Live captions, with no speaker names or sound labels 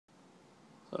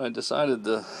I decided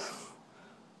to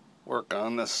work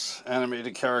on this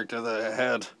animated character that I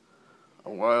had a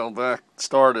while back,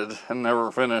 started and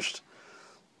never finished.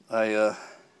 I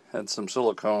had some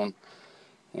silicone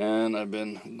and I've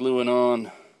been gluing on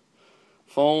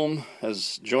foam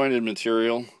as jointed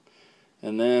material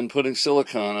and then putting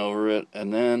silicone over it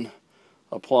and then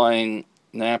applying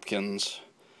napkins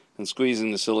and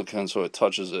squeezing the silicone so it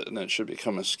touches it, and it should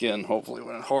become a skin hopefully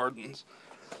when it hardens.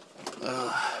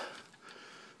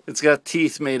 It's got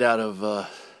teeth made out of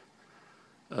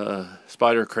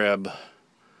spider crab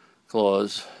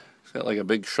claws. It's got like a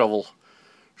big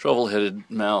shovel-headed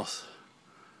mouth.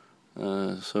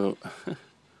 So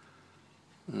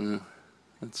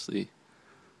that's the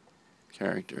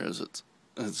character as it's.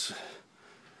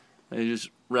 I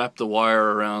just wrap the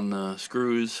wire around the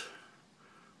screws,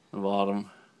 the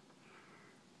bottom.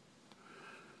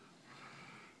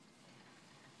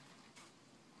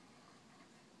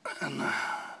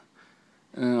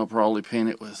 And I'll probably paint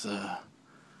it with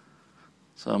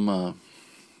some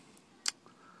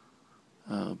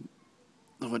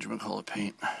whatchamacallit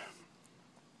paint,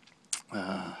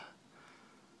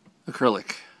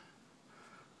 acrylic.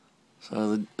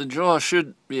 So the jaw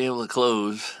should be able to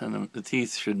close, and the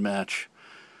teeth should match.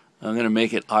 I'm going to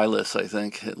make it eyeless, I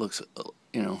think. It looks,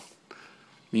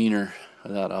 meaner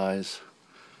without eyes.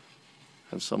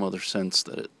 Have some other sense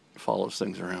that it follows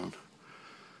things around.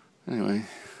 Anyway.